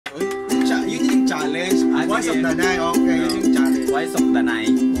challenge. Voice of the night. Okay, yun yung challenge. Voice of the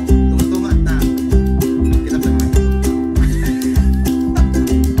night. Tungtungan na. Kita pa naman.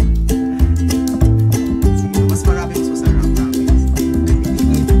 Sige, mas marami mas masarap namin.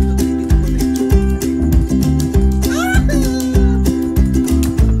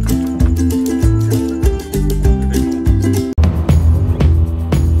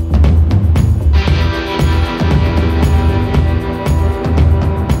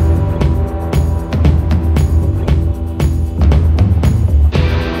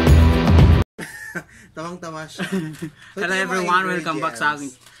 Tawang-tawa siya. So, hello everyone, welcome back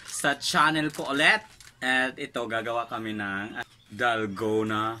sa channel ko ulit. At ito, gagawa kami ng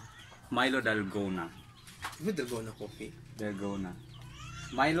Dalgona. Milo Dalgona. May Dalgona coffee? Dalgona.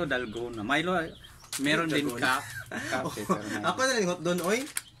 Milo Dalgona. Milo, meron din kape. Ako na lang hot doon, oy.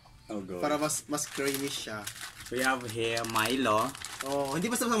 Oh, go. Para mas creamy siya. We have here Milo. Oh, hindi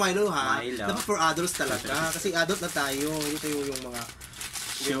basta Milo ha. Milo. Dapat for adults talaga. Kasi adult na tayo. Hindi tayo yung mga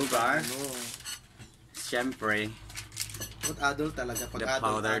Sugar. Ano. Siyempre. Dapat adult talaga. Pag The adult,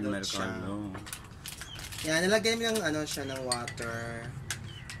 powdered adult milk. siya. No. Yan, nilagay mo ng ano siya ng water.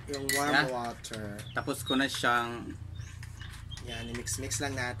 Yung warm water. Tapos ko na siyang Yan, i-mix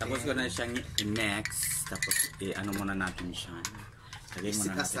lang natin. Tapos ko na siyang i-mix. Tapos ano muna natin siya. Lagay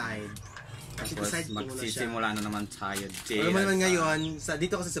muna natin. Aside. Tapos magsisimula na naman tayo. Alam mo naman ngayon,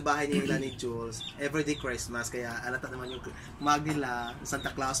 dito kasi sa bahay nila ni Jules, everyday Christmas, kaya alata naman yung mag nila,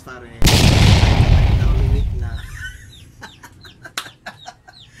 Santa Claus pa rin. Naulimit na.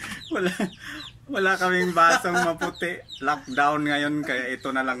 Wala kaming basong maputi. Lockdown ngayon, kaya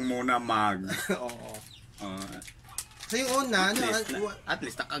ito na lang muna mag. Oo. So yung una, at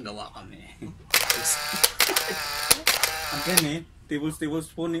least nakagawa kami. Again eh.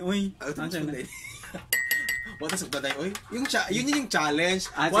 Tablespoon eh. Uy. Voice of the night, oy. Yun yung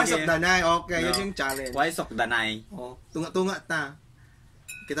challenge. Voice of sige. the night. Okay, No. yun yung challenge. Voice of the night. Oh, tunga-tunga ta.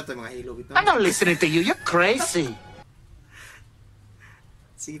 Kita pa mga hilo ito. I'm not listening to you. You're crazy.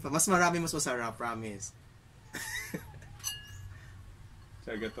 Sige pa, mas marami mas masarap, promise.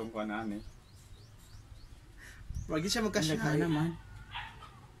 Sa gatong kanan eh. Wag di siya magkasya. naman.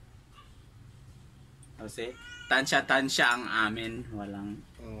 Kasi tansya ang amin.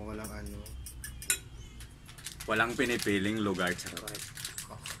 Walang pinipiling lugar sa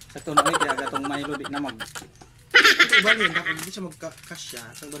Sa tunay kaya gatong Milo di na mag. Ito iba rin, kapag hindi siya magkasya,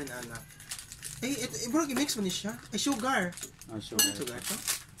 ito iba rin anak. Bro, i-mix mo ni siya. Sugar. Sugar. Sugar to?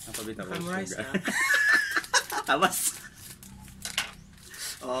 Napabita ko Rice sugar. na. Tapos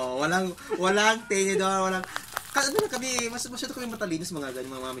walang tenidor, walang. Ano na kami, masyado kami matalino sa mga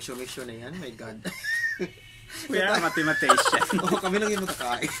ganyan, mga mission na yan. My God. we are mathematician. Kami lang yung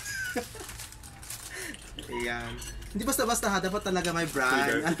makakain. Ayan. Hindi basta-basta ha, dapat talaga may brand.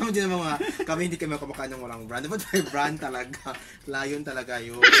 Sugar. Alam mo din naman mga, kami hindi kami kumakain ng walang brand. Dapat may brand talaga. Layon talaga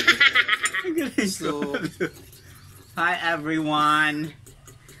yun. So, hi everyone.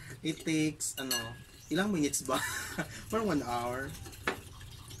 it takes, ilang minutes ba? Parang 1 hour.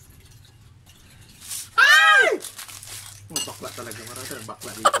 Ay! Bakla talaga. Marami talagang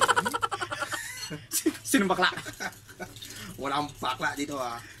bakla dito. Sino bakla? Walang bakla dito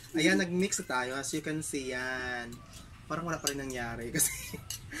ha. Ayan, nag-mix na tayo. As you can see, yan. Parang wala pa rin nangyari. Kasi,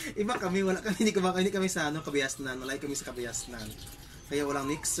 iba kami, hindi kami sa kabiasnan. Malay kami sa kabiasnan. Kaya walang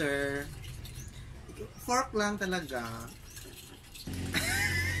mixer. Fork lang talaga.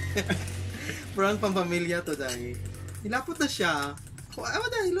 Parang pampamilya to dahil. Nilapot na siya.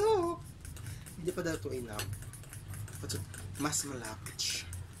 Dahil hindi pa daw ito enough. Mas malapit siya.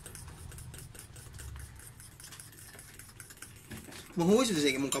 Mahuwi siya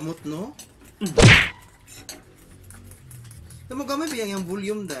sa mong kamot, no? Namagamay ba yung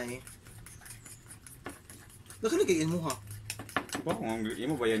volume dahil? Nakalagayin mo ha?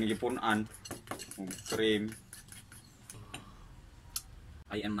 Imo ba yan ipunan? Cream.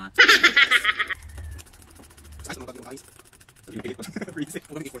 I am not. Ay, sa mga bagay ayos.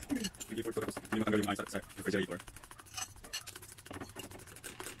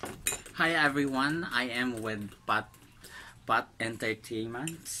 Hi everyone, I am with Pat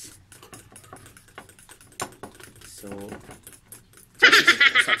Entertainment. So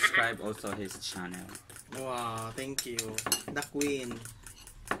subscribe also his channel. Wow, thank you. The Queen.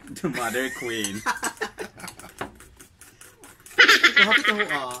 The Mother Queen. Kapit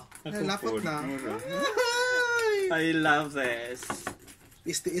ako Lapot na. I love this.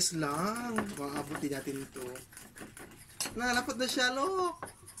 Tiis lang. Maabuti natin ito. Nalapot na siya, look.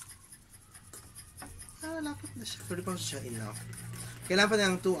 Nalapot na siya. Pwede pa siya enough. Kailangan pa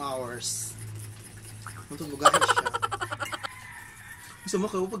ng 2 hours. Matulugahan siya. Gusto mo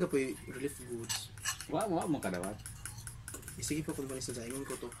ka pag apoy relief goods. Wow, mo kadawat. Sige po kung bakit sa ingon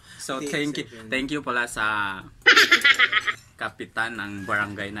ko to. So thank you pala sa kapitan ng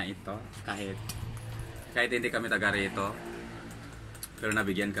barangay na ito. Kahit hindi kami taga rito, pero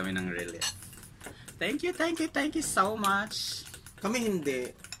nabigyan kami ng relief. Thank you so much. Kami hindi.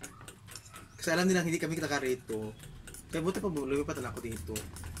 Kasi alam nila hindi kami taga rito. Kaya buti pa lumipatan ako dito.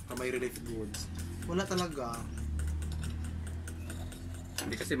 May relief goods. Wala talaga.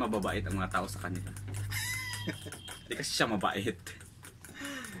 Hindi kasi mababait ang mga tao sa kanila. Hindi kasi siya mabait.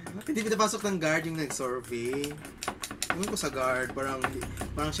 Hindi pinapasok ng guard yung nag-survey. Yung ko sa guard, parang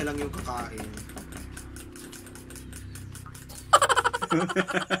siya lang yung kakain.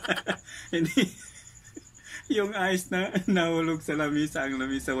 Hindi. Yung ice na nahulog sa lamisa, ang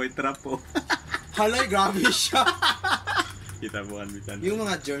lamisa white trap po. Halay, grabe siya. Kita mo, Anmitan. Yung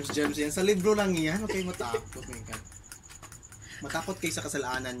mga germs yan. Sa libro lang yan. Okay, matakot. Matakot kayo sa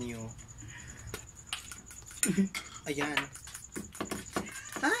kasalanan niyo. Ayan.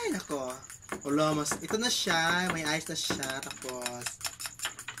 Ay, nako. Wala, ito na siya. May ice na siya. Tapos,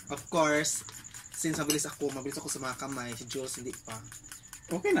 of course, since mabilis ako sa mga kamay. Si Jules, hindi pa.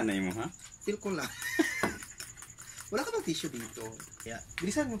 Okay na mo, ha? Feel ko lang. Wala ka bang tissue dito? Yeah.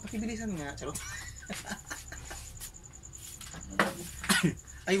 Bilisan mo. Pakibilisan nga. Charot.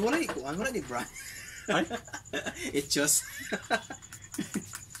 Ay, wala ni Brian. Ay? It just...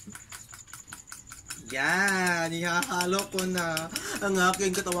 Yan, ihahalo ko na ang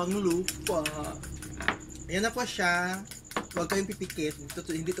aking katawang lupa. Ayan na po siya. Huwag kayong pipikit.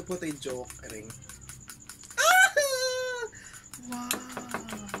 Hindi to po tayo joke. Ring. Ah! Wow!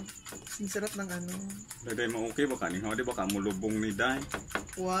 Ang sarap ng ano. Daday mo okay ba kanin? Di ba ka mulubong ni Day?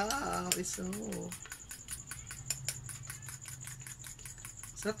 Wow! Iso.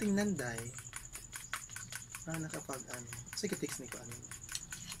 Sarap tingnan, Day. Nakapag ano. Sige, text ni ko ano.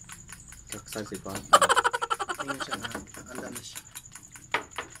 Kaksan si pa. Ayun siya na. Ang dami siya.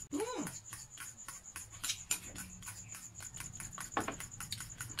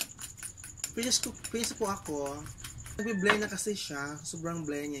 Pinis po ako. Nagbe-blend na kasi siya. Sobrang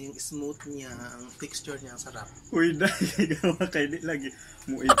blend niya. Yung smooth niya. Ang texture niya. Ang sarap. Uy, Day. Gawa kayo di lagi.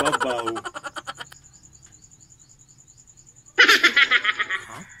 Mo ibabaw.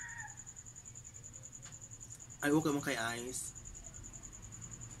 Huh? Ay, okay mo kay Ice.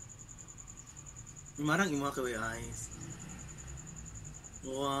 Marang yung mga kaway eyes.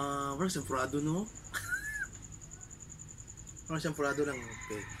 Wow, parang siyang purado, no? Parang siyang purado lang.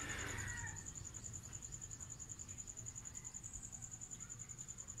 Okay.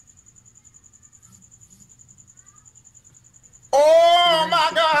 Oh my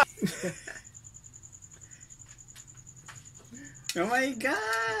God! Oh my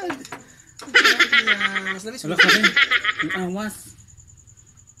God! Mas labis Wala ka rin. Yung awas.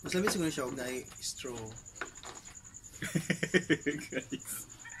 Mas labis siguro siya huwag na ay straw. Guys.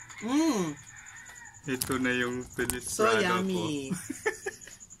 Ito na yung finished So product yummy. ko.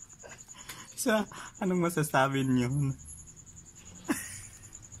 Sa, anong masasabi niyo?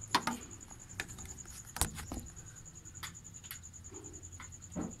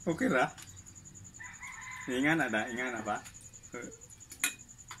 Okay ra? Ingan na ba?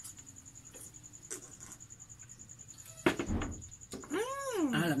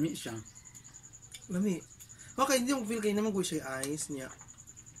 Lami siya. Lami. Okay, hindi yung feel kayo naman ko siya ice niya.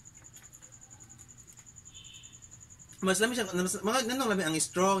 Mas lami siya. Mga ganun lami ang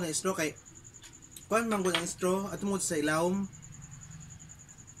straw. Na straw kay kuan manggol ang straw at mo sa ilawom.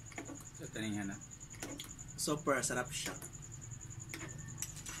 Sa taningan na. Super sarap siya.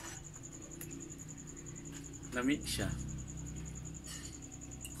 Lami siya.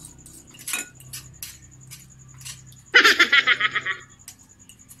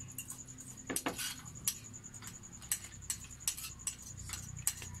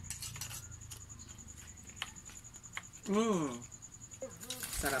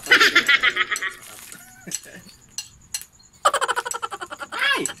 Sarap.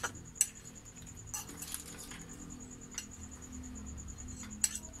 Ay!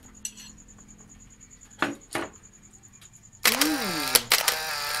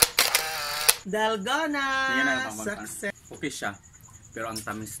 Dalgona! Success! Okay siya. Pero ang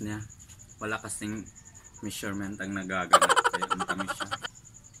tamis niya, wala kasing measurement ang nagaganap. Kaya ang tamis siya.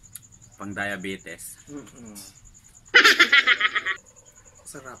 Pang diabetes.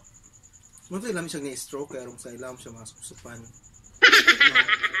 Sarap. Muna tayo lamin siya ni-stroke kaya sa ilam siya masusupan.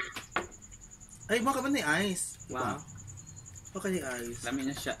 Ay, baka ba ni ice? Diba? Wow. Baka ni ice.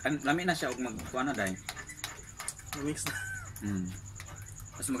 Lami na siya og magkuha na dahil. Na-mix na.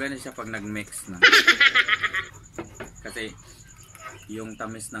 Mas maganda siya pag nag-mix na. Kasi yung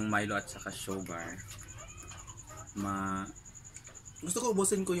tamis ng Milo at saka sugar gusto ko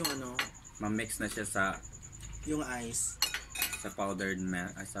ubusin ko yung ma-mix na siya sa yung ice. Sa powdered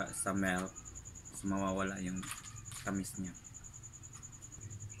milk, sa milk. So, mawawala yung tamis niya.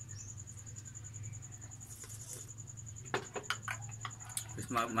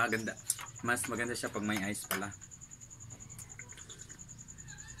 Mas maganda siya pag may ice pala.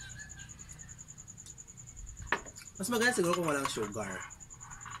 Mas maganda siguro kung walang sugar.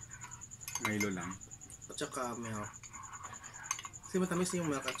 Milo lang. At saka milk. Kasi matamis yung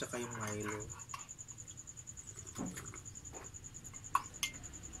milk at saka yung Milo.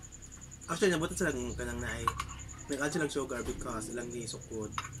 Actually, nabutan sila ng kanang naay. Nag-add sila ng sugar because ilang di sukod.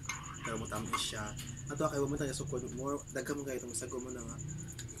 Pero matamis siya. At ito, kaya bumunta niya sukod. More, dagka mo kayo itong sago mo na nga.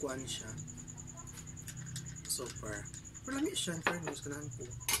 Kuan siya. Super. Pero langis siya. In fairness, kanahan po.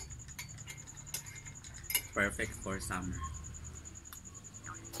 Perfect for summer.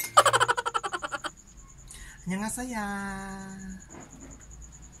 Annyeonghaseyo.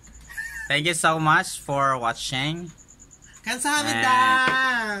 Thank you so much for watching. Kamsahamnida.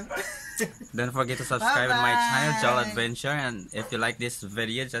 Don't forget to subscribe to my channel, Jol Adventure, and if you like this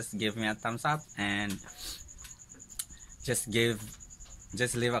video, just give me a thumbs up and just leave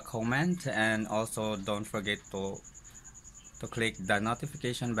a comment, and also don't forget to click the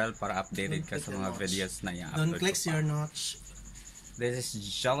notification bell para updated ka sa mga videos na i-upload. Don't click your notch. This is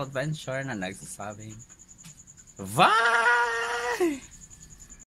Jol Adventure na nagsasabing bye!